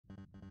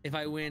If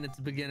I win, it's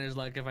beginner's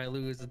luck. If I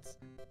lose, it's,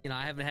 you know,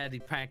 I haven't had any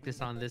practice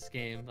on this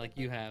game like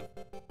you have,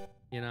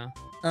 you know?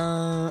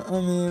 I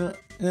mean,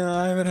 yeah,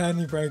 I haven't had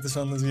any practice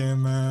on this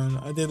game, man.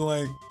 I did a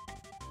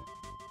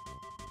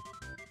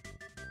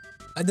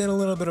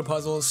little bit of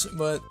puzzles,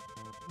 but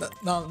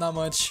not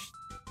much.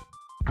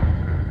 I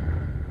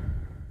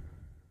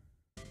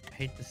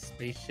hate the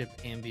spaceship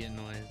ambient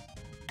noise.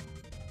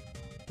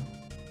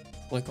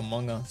 Like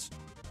Among Us.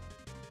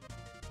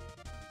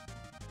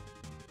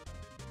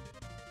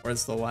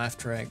 Where's the laugh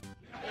track?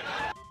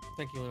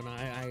 Thank you, Luna.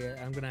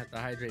 I'm gonna have to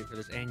hydrate for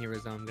this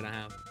aneurysm I'm gonna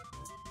have.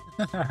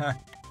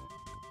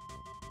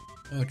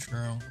 Oh,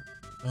 true.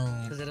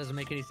 Oh. Because it doesn't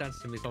make any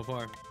sense to me so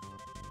far.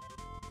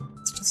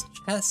 It's just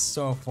chess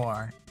so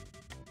far.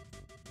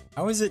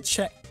 How is it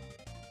check?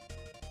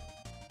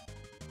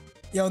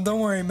 Yo, don't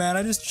worry, man.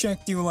 I just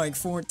checked you like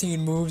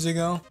 14 moves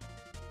ago.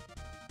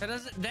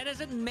 That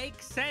doesn't make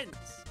sense.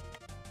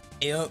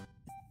 Yep.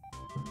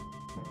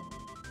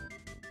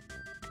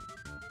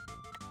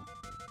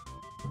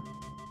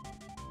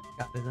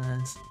 Got his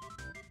ass.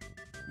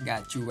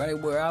 Got you right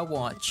where I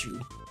want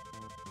you.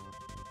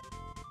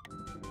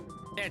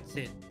 That's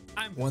it.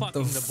 I'm What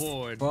fucking the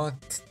board. Fuck?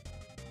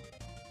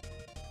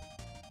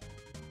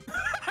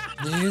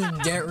 Did you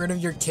just get rid of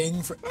your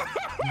king for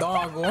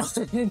dog? What?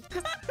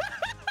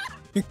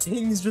 Your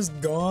king's just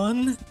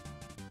gone.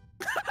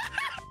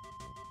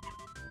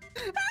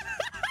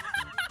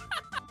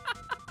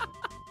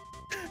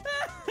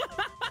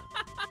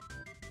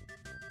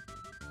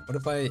 What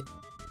if I?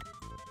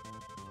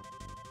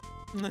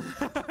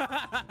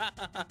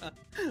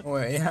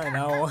 Wait, yeah,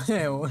 now what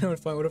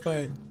if I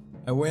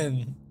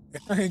win?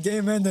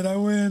 Game ended, I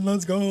win,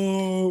 let's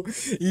go!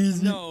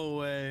 Easy. No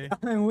way.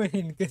 I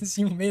win, because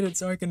you made it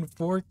so I can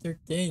fork your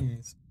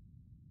kings.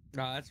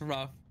 Nah, that's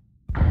rough.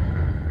 I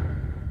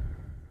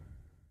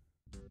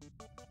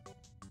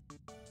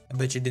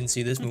bet you didn't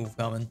see this move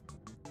coming.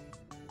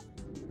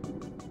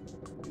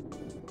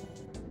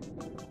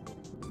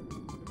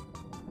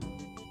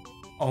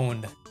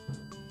 Owned.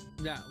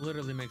 That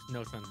literally makes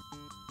no sense.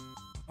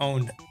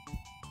 Owned.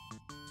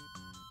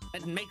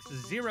 That makes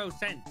 0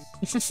 sense.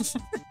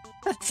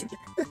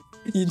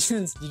 You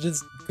just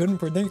couldn't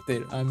predict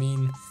it. I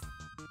mean,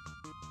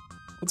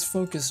 let's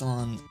focus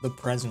on the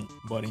present,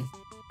 buddy.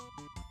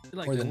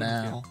 Like Or the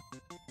now.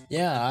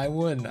 Yeah, I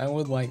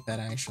would like that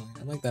actually.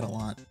 I like that a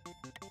lot.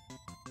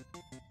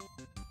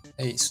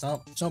 Hey,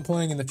 stop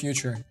playing in the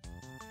future.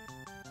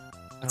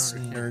 That's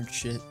some nerd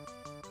shit.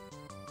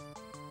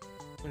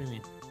 What do you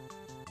mean?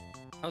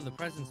 Oh, the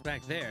present's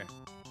back there.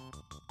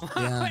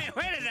 Yeah.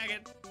 Wait a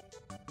second.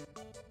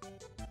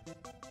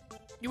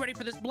 You ready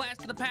for this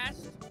blast to the past?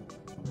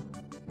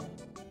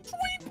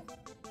 Sweep!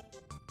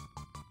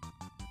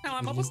 Now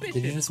I'm up a bitch.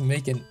 Did you just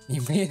make you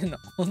made an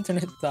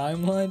alternate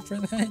timeline for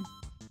that?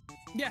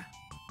 Yeah,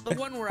 the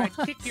one where I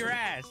kick your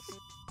ass.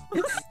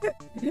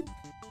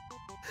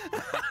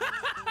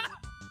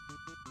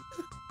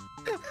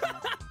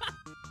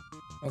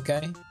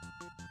 Okay.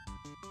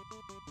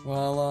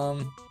 Well,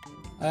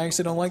 I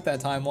actually don't like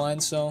that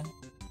timeline, so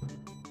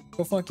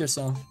go fuck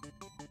yourself.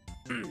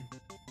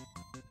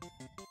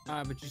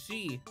 But you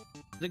see,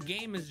 the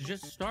game has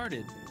just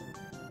started.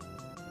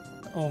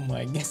 Oh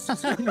my god.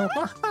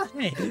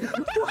 Why?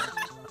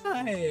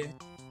 Why?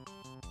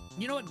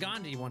 You know what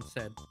Gandhi once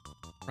said,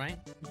 right?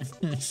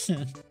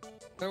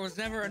 There was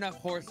never enough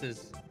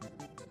horses.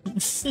 In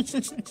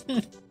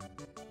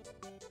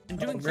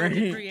doing so,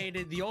 he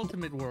created the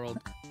ultimate world.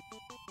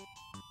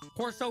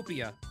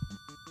 Horsopia.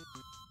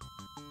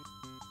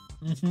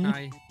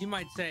 You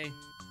might say,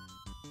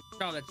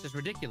 oh, that's just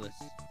ridiculous.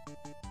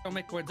 Don't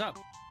make words up.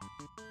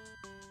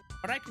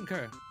 But I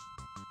concur.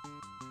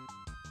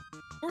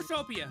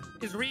 Horsopia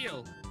is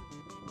real.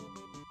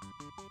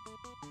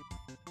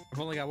 I've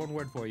only got one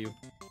word for you.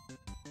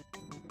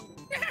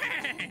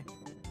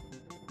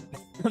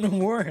 Not a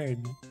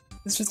word.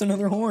 It's just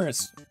another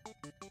horse.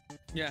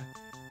 Yeah.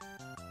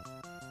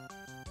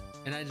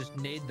 And I just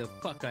nade the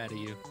fuck out of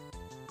you.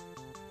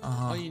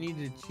 All you need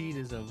to cheat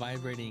is a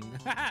vibrating.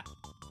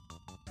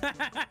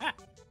 I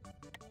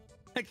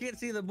can't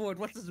see the board.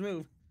 What's this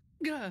move?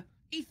 Gah,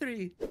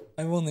 E3.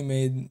 I've only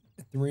made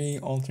 3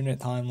 alternate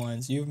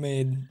timelines. You've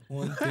made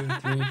 1, 2, 3,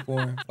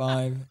 4,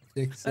 5,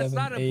 6, 7, 8. That's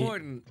not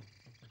important.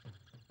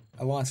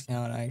 I lost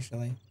count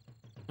actually.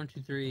 1,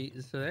 2, 3.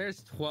 So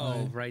there's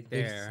 12 5, right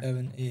there. 6,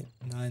 7, 8,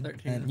 9, 13,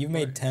 10. You've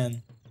made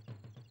 10.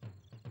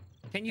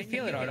 Can you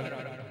feel it, Otto?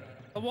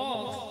 The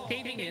walls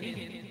caving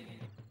in.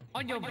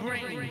 On your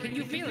brain. Can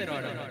you feel it,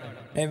 Otto?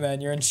 Hey man,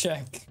 you're in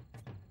check.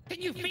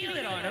 Can you feel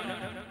it, Otto?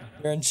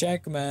 You're in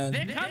check, man.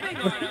 They're coming,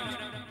 Otto.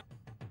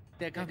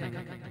 They're coming.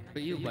 For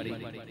you, buddy.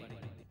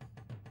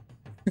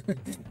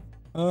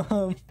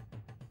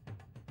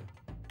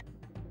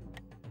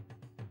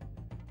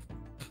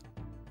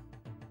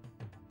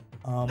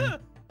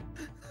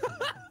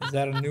 Is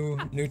that a new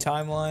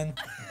timeline?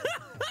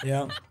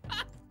 Yeah.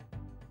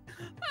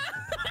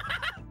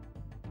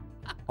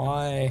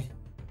 Why?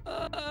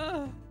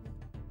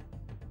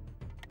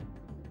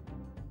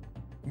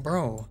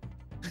 Bro.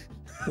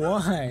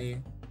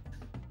 Why?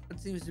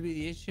 seems to be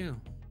the issue,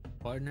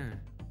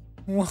 partner.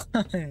 Why?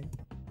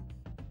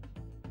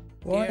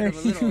 Why Scared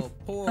of a little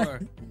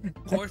poor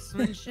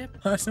horsemanship?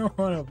 I don't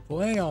want to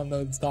play on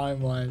those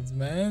timelines,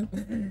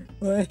 man.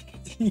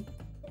 Like,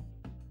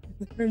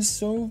 they're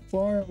so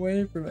far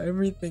away from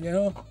everything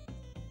else.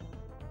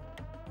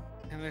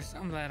 And there's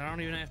some that I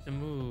don't even have to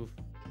move.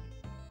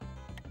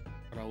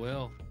 But I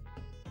will.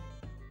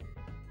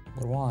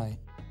 But why?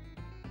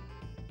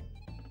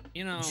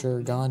 You know. I'm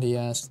sure Gandhi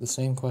asked the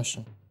same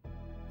question.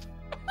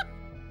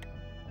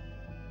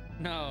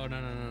 No.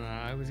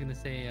 I was gonna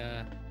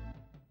say,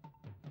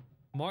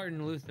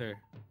 Martin Luther.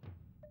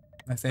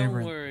 My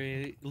favorite. Don't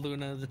worry,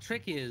 Luna. The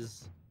trick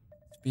is,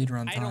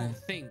 Speedrun time. I don't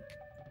think.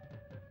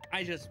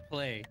 I just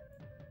play.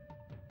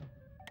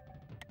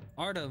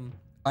 Artem.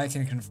 I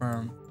can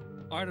confirm.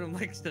 Artem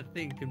likes to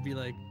think and be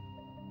like,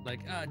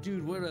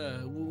 dude,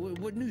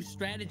 what new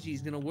strategy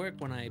is gonna work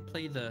when I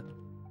play the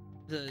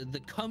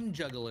cum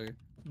juggler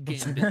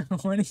gambit?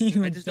 What are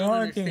you I just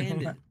don't talking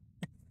understand about? it.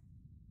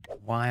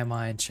 Why am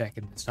I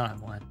checking this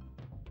timeline?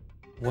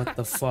 What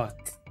the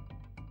fuck?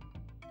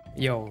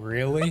 Yo,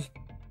 really?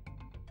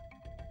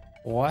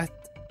 What?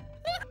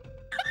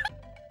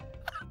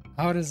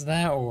 How does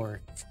that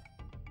work?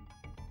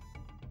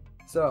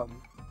 So,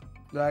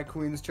 that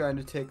queen's trying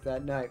to take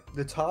that knight.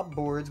 The top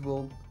boards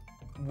will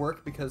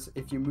work because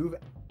if you move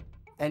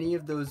any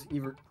of those,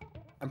 either,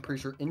 I'm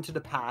pretty sure, into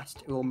the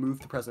past, it will move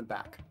the present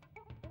back.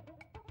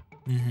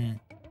 Mm-hmm.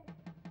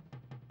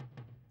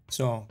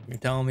 So, you're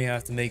telling me I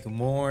have to make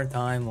more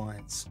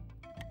timelines.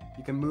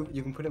 You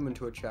can put him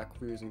into a check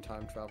for using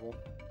time travel.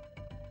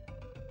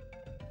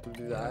 To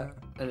do that,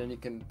 and then you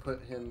can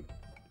put him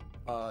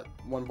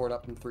one board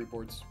up and 3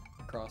 boards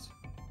across.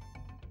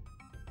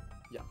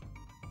 Yeah.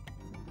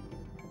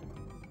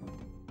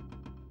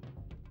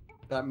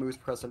 That moves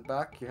present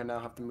back. You now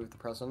have to move the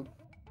present.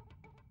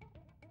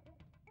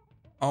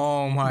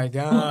 Oh my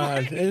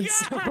god,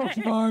 it's so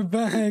far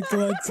back.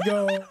 Let's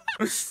go.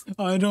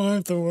 I don't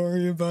have to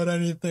worry about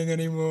anything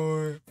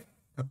anymore.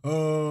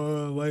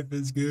 Oh, life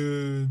is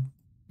good.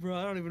 Bro,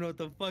 I don't even know what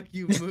the fuck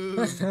you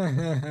moved.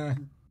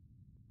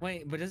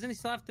 Wait, but doesn't he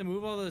still have to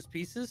move all those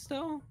pieces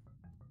still?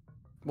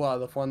 Well,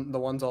 the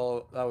ones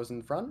all that was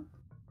in front?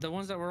 The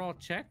ones that were all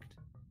checked?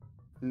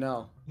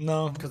 No.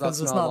 No,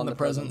 because it's not in the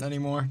present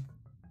anymore.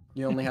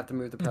 You only have to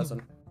move the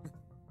present.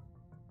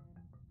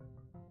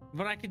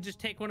 But I could just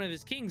take one of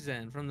his kings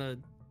then from the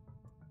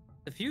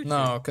future.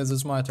 No, because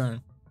it's my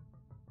turn.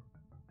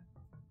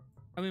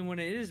 I mean, when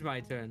it is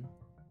my turn.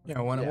 Yeah,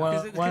 when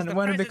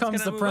it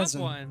becomes the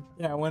present.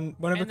 Yeah, when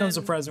it becomes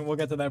the present, we'll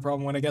get to that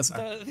problem when it gets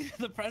there.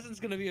 The present's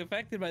gonna be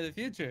affected by the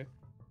future.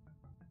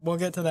 We'll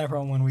get to that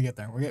problem when we get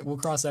there. We'll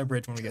cross that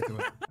bridge when we get to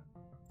it.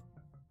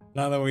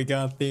 Now that we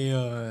got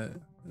the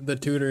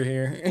tutor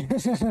here,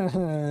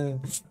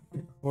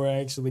 we're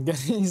actually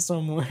getting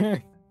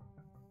somewhere.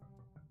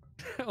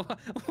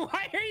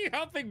 Why are you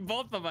helping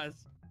both of us?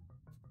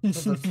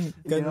 It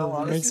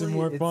makes it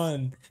more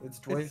fun. It's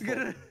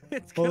joyful.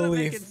 It's gonna Holy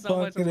make it so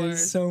much fuck, there's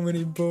worse. so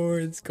many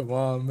boards. Come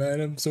on,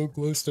 man. I'm so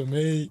close to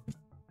mate.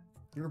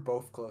 You're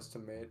both close to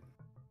mate.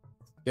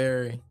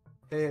 Scary.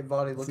 Hey,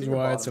 Body, look This at is your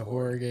why it's a bottom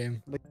horror board.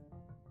 game.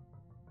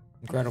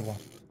 Incredible.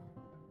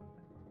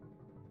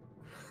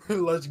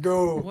 Let's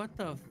go. What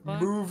the fuck?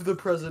 Move the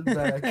present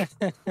back.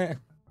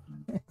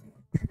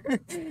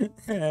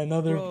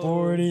 Another Bro.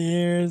 40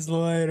 years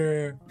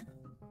later.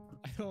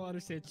 I don't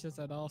understand chess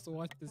at all, so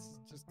watch this is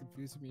just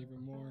confusing me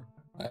even more.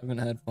 I haven't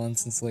had fun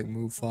since like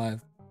move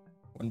 5.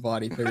 When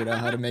Body figured out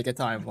how to make a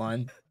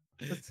timeline.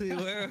 Let's see,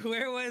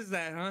 where was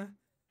that, huh?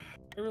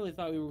 I really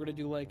thought we were gonna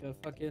do like a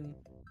fucking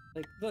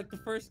like the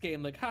first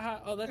game, like haha,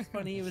 oh that's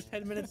funny, it was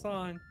 10 minutes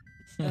long.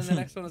 And the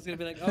next one was gonna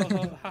be like,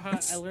 oh haha,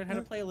 I learned how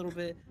to play a little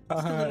bit.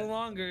 Just a little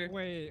longer.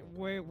 Wait.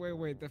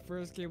 The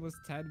first game was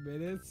 10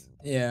 minutes?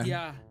 Yeah.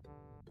 Yeah.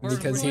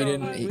 Because he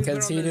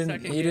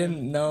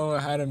didn't know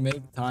how to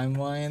make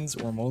timelines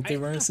or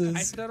multiverses.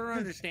 I still don't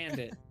understand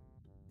it.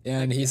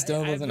 And he still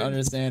I've doesn't been-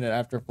 understand it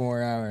after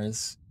 4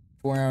 hours.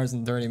 4 hours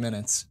and 30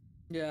 minutes.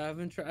 Yeah, I've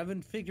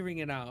been figuring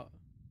it out.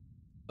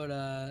 But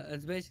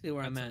that's basically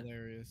where I'm at.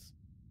 Hilarious.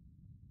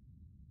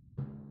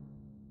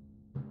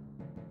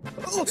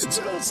 Oh, yes,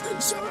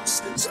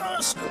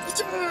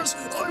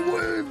 I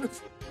win!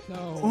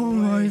 No. Oh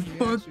my way, he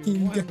actually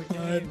fucking won the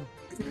god.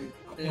 game.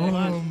 Yeah. Oh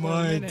Last 4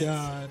 my minutes.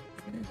 god.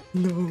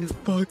 No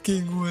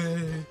fucking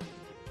way.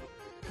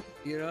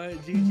 You know what?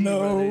 GG, No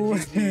brother, way.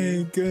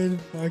 GG.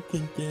 Good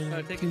fucking game.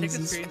 Take a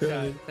Jesus screenshot.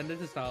 Christ. Send it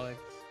to Solix.